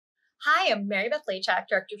Hi, I'm Mary Beth Lachak,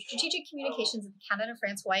 Director of Strategic Communications at the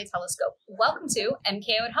Canada-France-Hawaii Telescope. Welcome to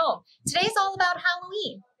MKO at Home. Today's all about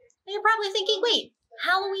Halloween. And you're probably thinking, wait,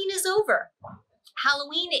 Halloween is over.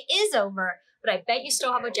 Halloween is over, but I bet you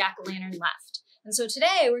still have a jack-o'-lantern left. And so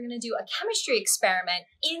today we're going to do a chemistry experiment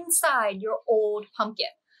inside your old pumpkin.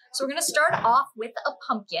 So we're going to start off with a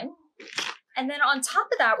pumpkin. And then on top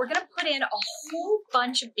of that, we're going to put in a whole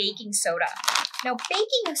bunch of baking soda. Now,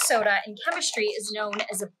 baking soda in chemistry is known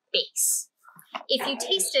as a base. If you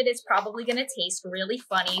taste it, it's probably going to taste really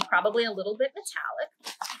funny, probably a little bit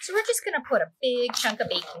metallic. So we're just going to put a big chunk of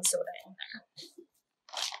baking soda in there.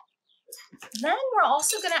 Then we're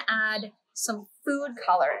also going to add some food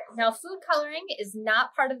coloring. Now, food coloring is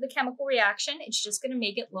not part of the chemical reaction. It's just going to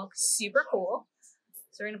make it look super cool.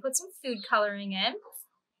 So we're going to put some food coloring in.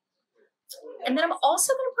 And then I'm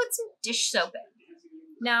also going to put some dish soap in.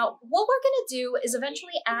 Now, what we're going to do is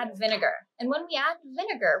eventually add vinegar. And when we add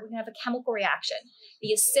vinegar, we're going to have a chemical reaction.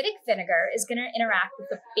 The acidic vinegar is going to interact with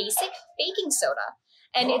the basic baking soda,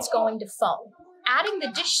 and it's going to foam. Adding the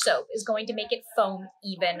dish soap is going to make it foam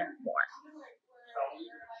even more.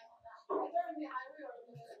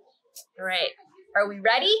 All right, are we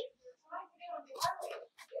ready?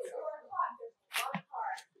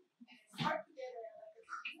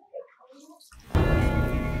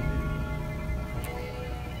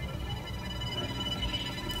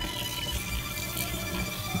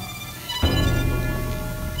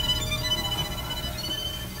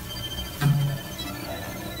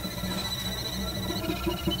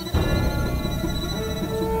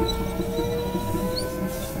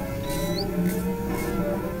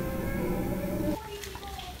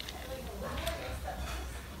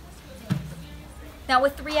 Now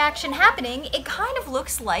with the reaction happening, it kind of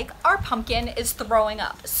looks like our pumpkin is throwing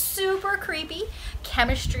up. Super creepy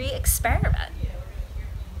chemistry experiment.